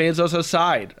down on Bezos'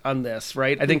 side on this,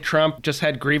 right? I think Trump just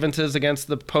had grievances against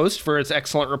the Post for its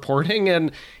excellent reporting,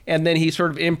 and then he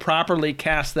sort of improperly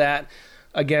cast that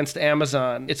against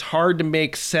Amazon. It's hard to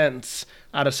make sense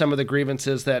out of some of the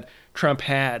grievances that Trump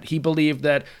had. He believed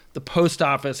that the post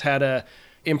office had a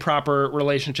improper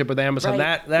relationship with Amazon.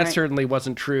 Right, That certainly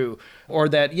wasn't true. Or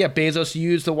that, Bezos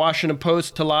used the Washington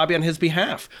Post to lobby on his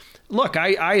behalf. Look,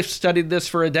 I've studied this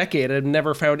for a decade and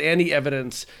never found any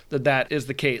evidence that that is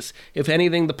the case. If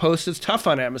anything, the Post is tough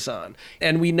on Amazon.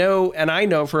 And we know, and I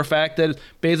know for a fact, that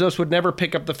Bezos would never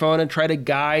pick up the phone and try to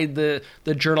guide the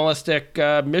journalistic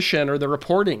mission or the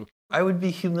reporting. I would be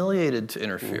humiliated to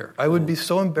interfere. I would be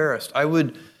so embarrassed. I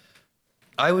would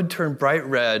turn bright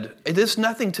red. It has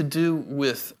nothing to do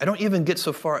with, I don't even get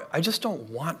so far, I just don't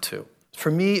want to.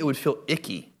 For me, it would feel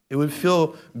icky. It would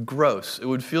feel gross. It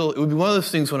would be one of those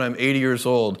things when I'm 80 years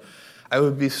old. I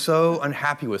would be so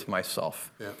unhappy with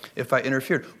myself if I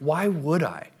interfered. Why would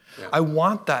I? Yeah. I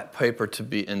want that paper to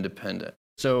be independent.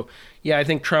 So, I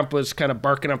think Trump was kind of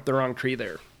barking up the wrong tree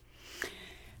there.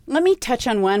 Let me touch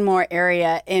on one more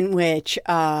area in which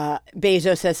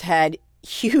Bezos has had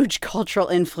huge cultural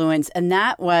influence, and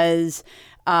that was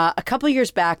a couple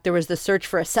years back, there was the search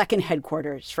for a second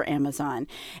headquarters for Amazon.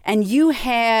 And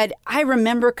I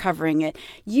remember covering it,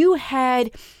 you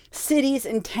had cities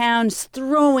and towns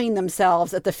throwing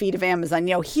themselves at the feet of Amazon.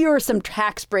 Here are some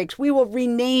tax breaks. We will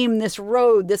rename this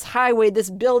road, this highway, this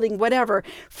building, whatever,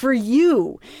 for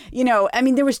you.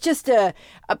 There was just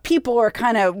people are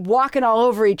kind of walking all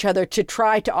over each other to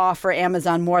try to offer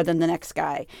Amazon more than the next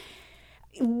guy.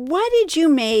 What did you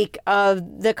make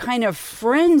of the kind of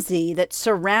frenzy that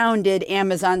surrounded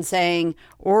Amazon saying,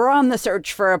 we're on the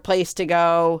search for a place to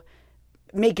go,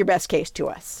 make your best case to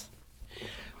us?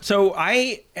 So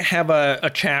I have a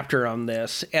chapter on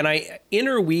this, and I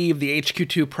interweave the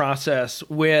HQ2 process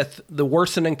with the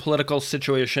worsening political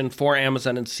situation for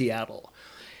Amazon in Seattle.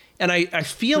 And I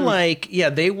feel like,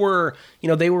 they were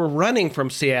running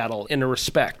from Seattle in a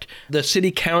respect. The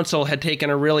city council had taken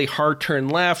a really hard turn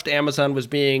left. Amazon was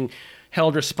being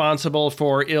held responsible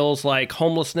for ills like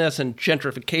homelessness and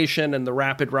gentrification and the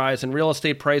rapid rise in real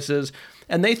estate prices.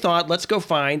 And they thought, let's go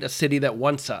find a city that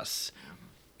wants us.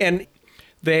 And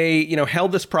they,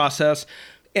 held this process.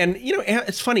 And,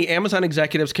 it's funny, Amazon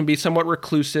executives can be somewhat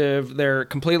reclusive. They're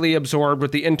completely absorbed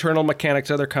with the internal mechanics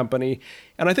of their company.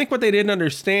 And I think what they didn't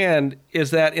understand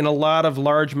is that in a lot of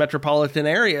large metropolitan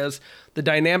areas, the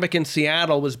dynamic in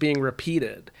Seattle was being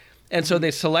repeated. And so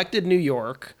they selected New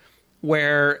York,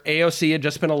 where AOC had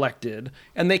just been elected,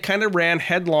 and they kind of ran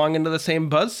headlong into the same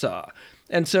buzzsaw.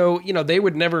 And so, they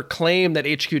would never claim that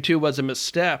HQ2 was a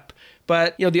misstep.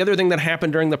 But, the other thing that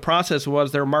happened during the process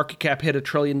was their market cap hit $1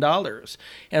 trillion.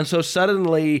 And so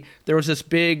suddenly there was this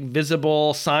big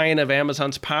visible sign of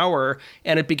Amazon's power,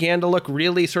 and it began to look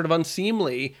really sort of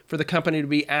unseemly for the company to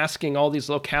be asking all these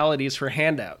localities for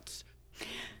handouts.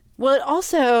 Well, it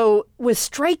also was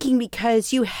striking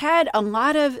because you had a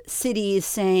lot of cities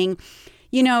saying,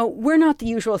 we're not the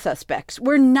usual suspects.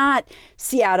 We're not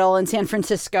Seattle and San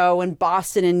Francisco and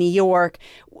Boston and New York.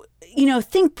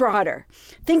 Think broader.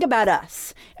 Think about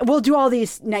us. We'll do all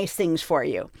these nice things for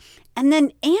you. And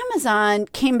then Amazon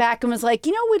came back and was like,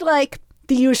 we'd like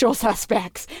the usual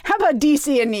suspects. How about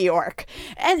DC and New York?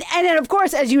 And then, of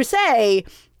course, as you say,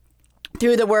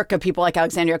 through the work of people like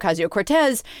Alexandria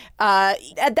Ocasio-Cortez,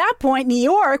 at that point, New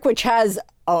York, which has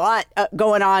a lot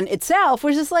going on itself,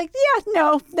 was just like,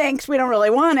 no, thanks, we don't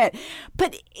really want it.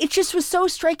 But it just was so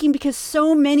striking because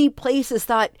so many places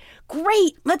thought,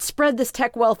 great, let's spread this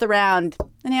tech wealth around.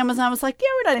 And Amazon was like,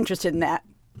 we're not interested in that.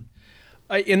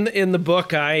 In the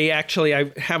book,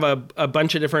 I have a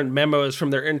bunch of different memos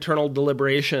from their internal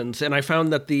deliberations, and I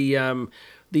found that the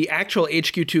actual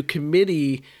HQ2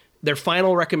 committee, their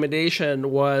final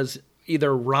recommendation was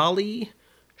either Raleigh,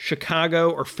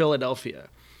 Chicago, or Philadelphia.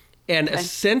 And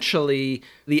essentially,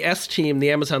 the S team,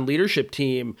 the Amazon leadership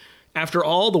team, after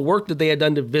all the work that they had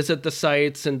done to visit the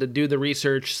sites and to do the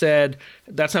research, said,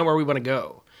 that's not where we want to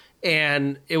go.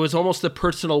 And it was almost the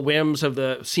personal whims of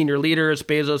the senior leaders,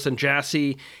 Bezos and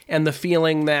Jassy, and the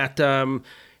feeling that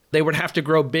they would have to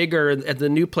grow bigger at the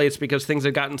new place because things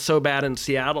had gotten so bad in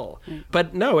Seattle.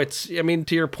 But no,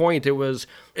 to your point,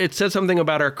 it says something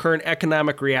about our current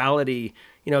economic reality,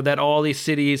 that all these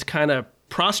cities kind of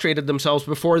prostrated themselves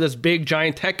before this big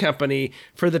giant tech company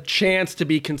for the chance to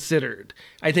be considered.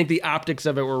 I think the optics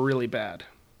of it were really bad.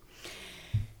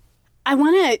 I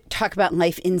want to talk about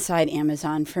life inside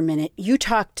Amazon for a minute. You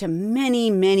talk to many,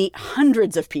 many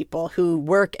hundreds of people who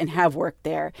work and have worked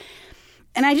there.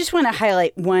 And I just want to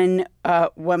highlight one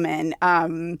woman.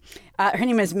 Her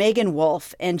name is Megan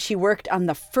Wolf, and she worked on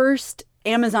the first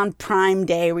Amazon Prime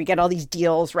Day where you get all these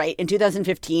deals, right, in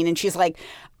 2015. And she's like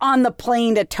on the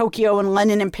plane to Tokyo and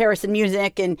London and Paris and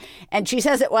Munich. And she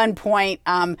says at one point,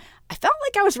 I felt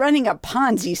like I was running a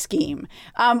Ponzi scheme.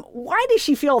 Why does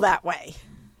she feel that way?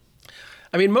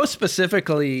 I mean, most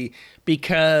specifically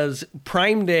because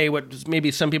Prime Day, what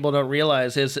maybe some people don't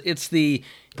realize is it's the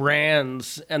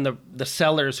brands and the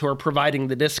sellers who are providing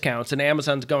the discounts, and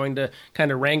Amazon's going to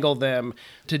kind of wrangle them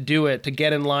to do it, to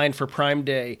get in line for Prime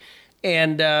Day.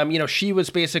 And, she was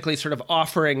basically sort of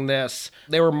offering this.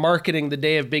 They were marketing the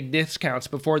day of big discounts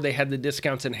before they had the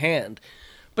discounts in hand.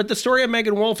 But the story of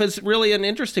Megan Wolf is really an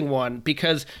interesting one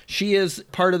because she is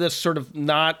part of this sort of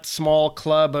not small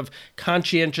club of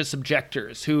conscientious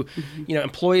objectors who,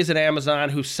 employees at Amazon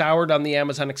who soured on the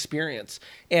Amazon experience.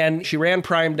 And she ran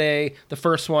Prime Day, the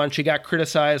first one. She got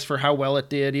criticized for how well it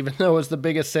did, even though it was the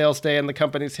biggest sales day in the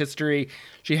company's history.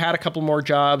 She had a couple more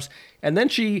jobs. And then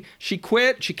she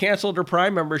quit. She canceled her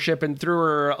Prime membership and threw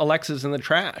her Alexas in the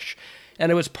trash. And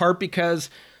it was part because,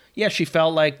 she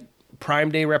felt like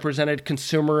Prime Day represented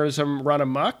consumerism run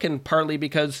amok, and partly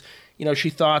because,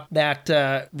 she thought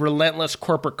that relentless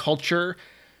corporate culture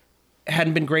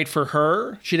hadn't been great for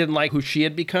her. She didn't like who she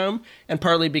had become, and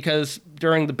partly because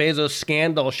during the Bezos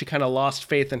scandal, she kind of lost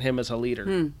faith in him as a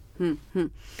leader.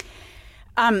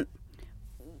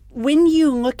 When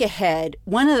you look ahead,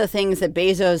 one of the things that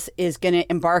Bezos is going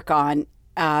to embark on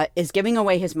is giving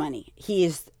away his money. He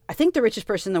is, I think, the richest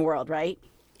person in the world, right?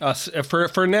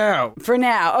 For now. For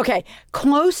now. Okay.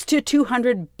 Close to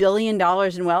 $200 billion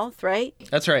in wealth, right?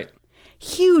 That's right.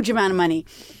 Huge amount of money.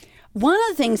 One of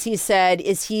the things he said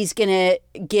is he's going to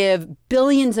give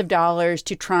billions of dollars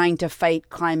to trying to fight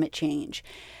climate change.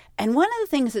 And one of the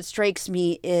things that strikes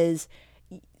me is,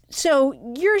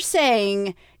 so you're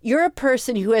saying you're a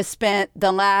person who has spent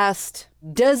the last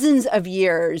dozens of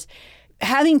years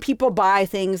having people buy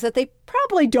things that they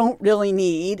probably don't really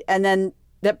need, and then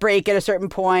that break at a certain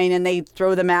point and they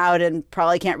throw them out and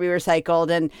probably can't be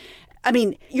recycled. And I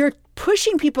mean, you're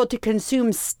pushing people to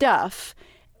consume stuff,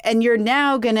 and you're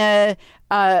now going to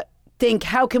think,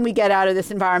 how can we get out of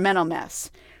this environmental mess?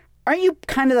 Aren't you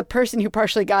kind of the person who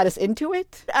partially got us into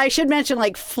it? I should mention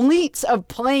like fleets of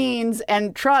planes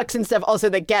and trucks and stuff also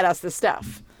that get us the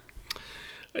stuff.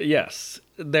 Yes,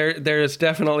 there is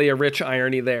definitely a rich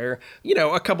irony there.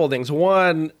 A couple of things.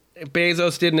 One,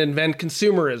 Bezos didn't invent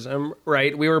consumerism,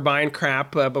 right? We were buying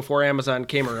crap before Amazon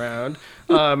came around.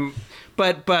 I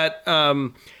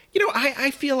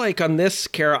feel like on this,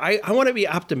 Kara, I want to be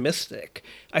optimistic.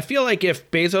 I feel like if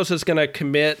Bezos is going to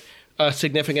commit a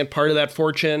significant part of that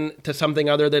fortune to something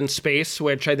other than space,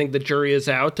 which I think the jury is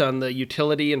out on the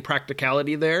utility and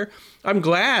practicality there, I'm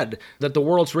glad that the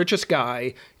world's richest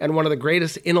guy and one of the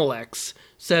greatest intellects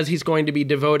says he's going to be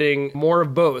devoting more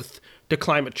of both to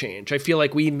climate change. I feel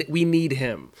like we need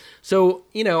him. So,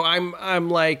 I'm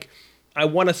like, I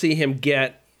want to see him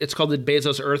it's called the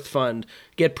Bezos Earth Fund,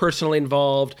 get personally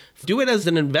involved, do it as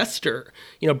an investor,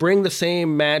 bring the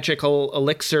same magical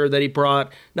elixir that he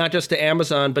brought, not just to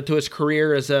Amazon, but to his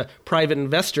career as a private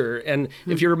investor. And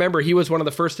if you remember, he was one of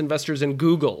the first investors in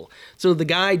Google. So the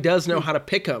guy does know how to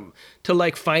pick them to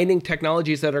like finding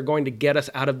technologies that are going to get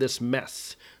us out of this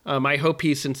mess. I hope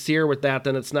he's sincere with that,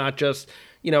 and it's not just,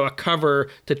 a cover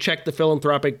to check the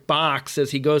philanthropic box as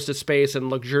he goes to space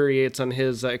and luxuriates on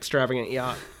his extravagant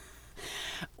yacht.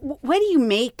 What do you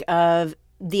make of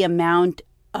the amount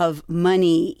of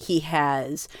money he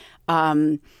has?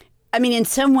 In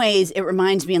some ways, it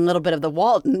reminds me a little bit of the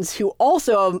Waltons, who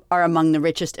also are among the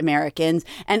richest Americans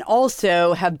and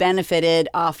also have benefited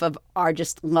off of our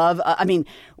just love.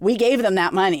 We gave them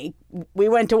that money. We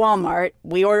went to Walmart.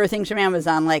 We order things from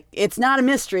Amazon. Like, it's not a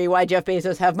mystery why Jeff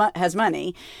Bezos has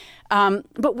money.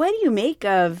 But what do you make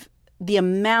of the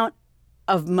amount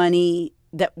of money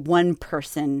that one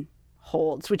person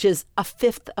holds, which is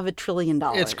 $1/5 of $1 trillion?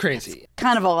 It's crazy. It's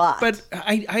kind of a lot. But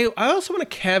I also want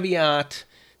to caveat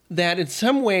that in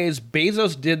some ways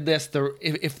Bezos did this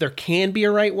if there can be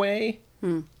a right way,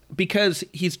 because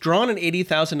he's drawn an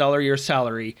 $80,000 a year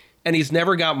salary and he's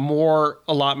never got more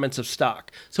allotments of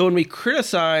stock. So when we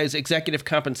criticize executive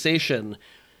compensation,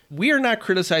 we are not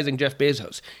criticizing Jeff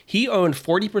Bezos. He owned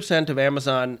 40% of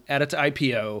Amazon at its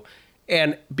IPO.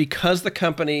 And because the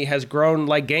company has grown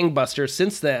like gangbusters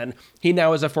since then, he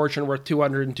now has a fortune worth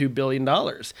 $202 billion.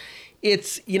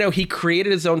 It's, he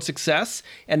created his own success,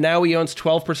 and now he owns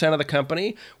 12% of the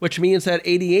company, which means that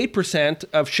 88%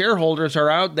 of shareholders are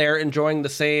out there enjoying the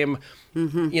same,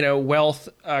 wealth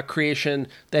creation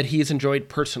that he's enjoyed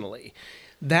personally.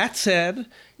 That said,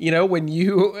 when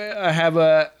you have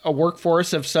a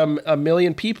workforce of a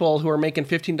million people who are making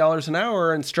 $15 an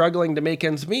hour and struggling to make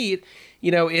ends meet,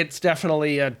 it's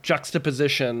definitely a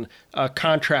juxtaposition, a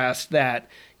contrast that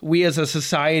we as a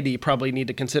society probably need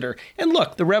to consider. And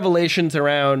look, the revelations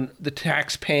around the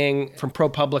tax paying from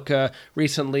ProPublica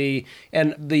recently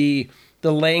and the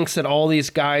lengths that all these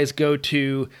guys go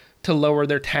to lower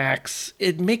their tax,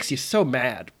 it makes you so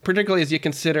mad, particularly as you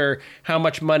consider how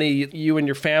much money you and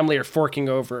your family are forking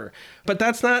over. But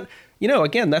that's not,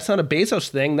 again, that's not a Bezos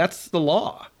thing. That's the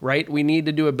law, right? We need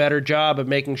to do a better job of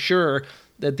making sure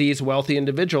that these wealthy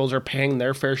individuals are paying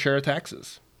their fair share of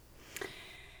taxes.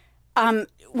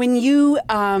 When you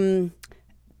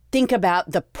think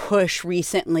about the push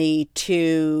recently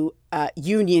to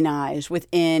unionize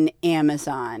within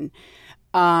Amazon,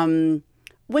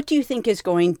 what do you think is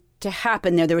going to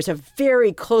happen there? There was a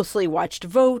very closely watched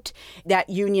vote. That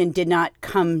union did not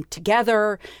come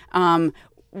together.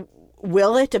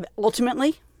 Will it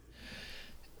ultimately?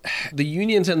 The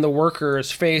unions and the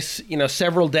workers face,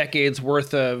 several decades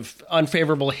worth of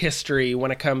unfavorable history when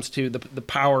it comes to the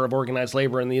power of organized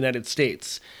labor in the United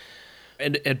States.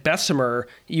 And at Bessemer,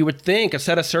 you would think a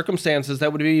set of circumstances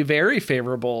that would be very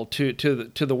favorable to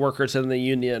the workers and the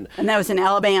union. And that was in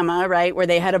Alabama, right, where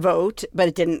they had a vote, but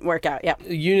it didn't work out. Yeah.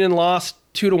 The union lost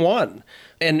 2-1,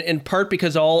 and in part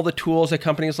because all the tools that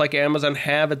companies like Amazon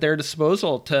have at their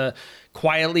disposal to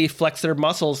quietly flex their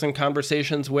muscles in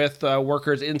conversations with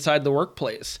workers inside the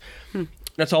workplace.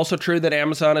 It's also true that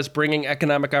Amazon is bringing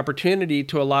economic opportunity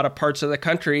to a lot of parts of the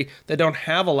country that don't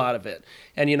have a lot of it.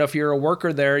 And, if you're a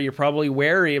worker there, you're probably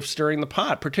wary of stirring the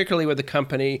pot, particularly with a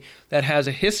company that has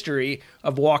a history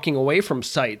of walking away from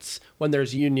sites when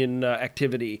there's union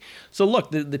activity. So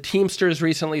look, the Teamsters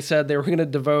recently said they were going to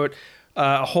devote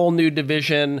a whole new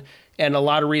division and a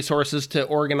lot of resources to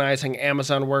organizing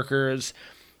Amazon workers.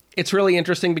 It's really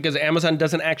interesting because Amazon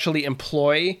doesn't actually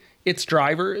employ its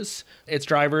drivers. Its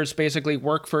drivers basically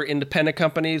work for independent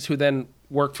companies who then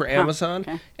work for Amazon.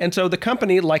 Okay. And so the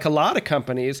company, like a lot of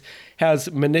companies,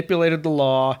 has manipulated the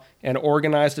law and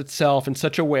organized itself in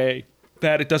such a way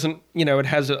that it doesn't, it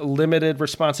has a limited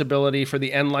responsibility for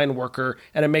the end-line worker,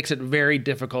 and it makes it very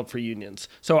difficult for unions.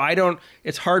 So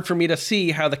it's hard for me to see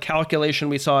how the calculation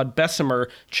we saw at Bessemer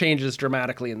changes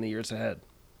dramatically in the years ahead.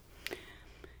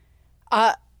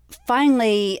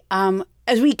 Finally,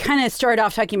 as we kind of start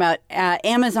off talking about,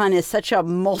 Amazon is such a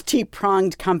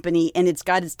multi-pronged company, and it's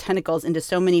got its tentacles into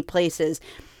so many places.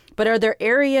 But are there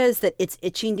areas that it's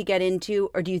itching to get into,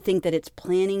 or do you think that it's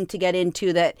planning to get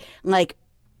into that, like,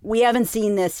 we haven't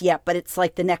seen this yet, but it's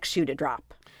like the next shoe to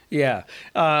drop? Yeah.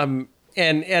 And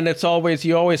it's always,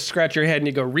 you always scratch your head and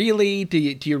you go, really? Do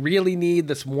you really need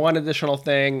this one additional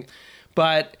thing?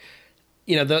 But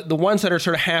the ones that are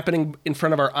sort of happening in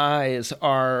front of our eyes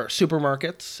are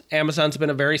supermarkets. Amazon's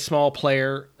been a very small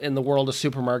player in the world of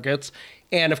supermarkets.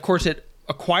 And of course, it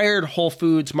acquired Whole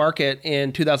Foods Market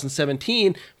in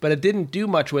 2017, but it didn't do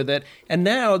much with it. And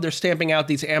now they're stamping out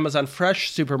these Amazon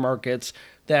Fresh supermarkets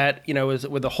that, is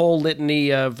with a whole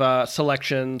litany of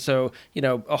selection. So,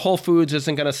 a Whole Foods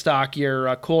isn't going to stock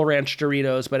your Cool Ranch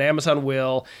Doritos, but Amazon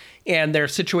will. And they're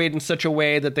situated in such a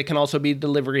way that they can also be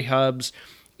delivery hubs.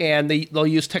 And they'll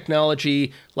use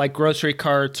technology like grocery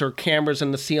carts or cameras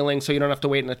in the ceiling so you don't have to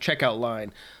wait in a checkout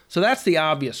line. So that's the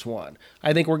obvious one.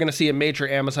 I think we're going to see a major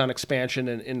Amazon expansion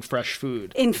in fresh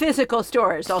food. In physical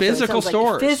stores also. Physical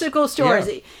stores. Physical stores.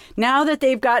 Yeah. Now that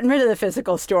they've gotten rid of the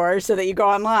physical stores so that you go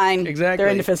online, exactly.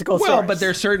 They're into physical stores. Well, but there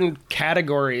are certain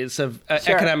categories of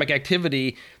economic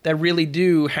activity that really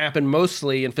do happen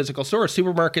mostly in physical stores.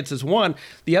 Supermarkets is one.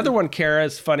 The other one, Kara,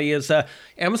 is funny, is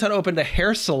Amazon opened a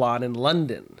hair salon in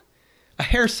London. A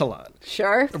hair salon.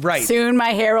 Sure. Right. Soon my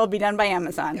hair will be done by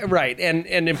Amazon. Right. And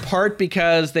in part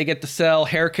because they get to sell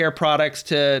hair care products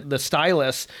to the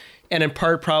stylists, and in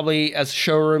part probably as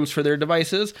showrooms for their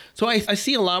devices. So I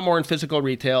see a lot more in physical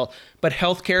retail, but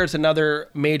healthcare is another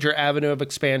major avenue of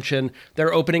expansion.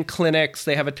 They're opening clinics.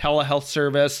 They have a telehealth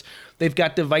service. They've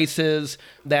got devices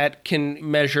that can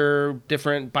measure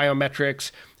different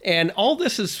biometrics. And all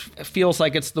this feels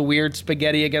like it's the weird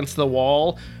spaghetti against the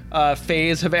wall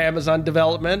phase of Amazon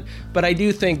development. But I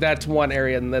do think that's one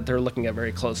area that they're looking at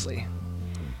very closely.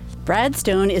 Brad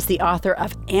Stone is the author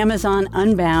of Amazon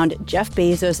Unbound, Jeff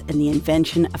Bezos and the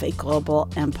Invention of a Global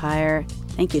Empire.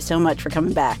 Thank you so much for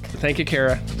coming back. Thank you,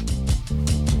 Kara.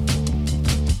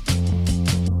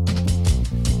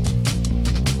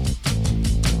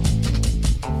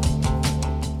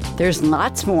 There's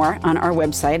lots more on our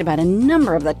website about a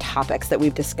number of the topics that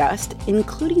we've discussed,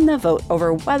 including the vote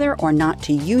over whether or not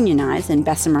to unionize in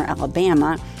Bessemer,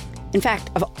 Alabama. In fact,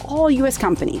 of all U.S.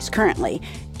 companies currently,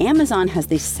 Amazon has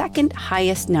the second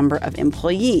highest number of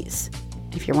employees.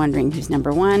 If you're wondering who's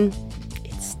number one,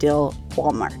 it's still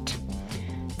Walmart.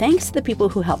 Thanks to the people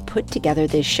who helped put together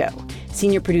this show.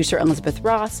 Senior producer Elizabeth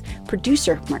Ross,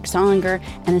 producer Mark Solinger,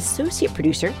 and associate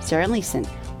producer Sarah Leeson.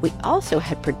 We also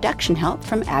had production help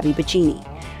from Abby Bacini.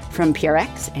 From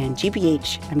PRX and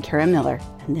GBH, I'm Kara Miller,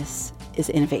 and this is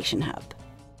Innovation Hub.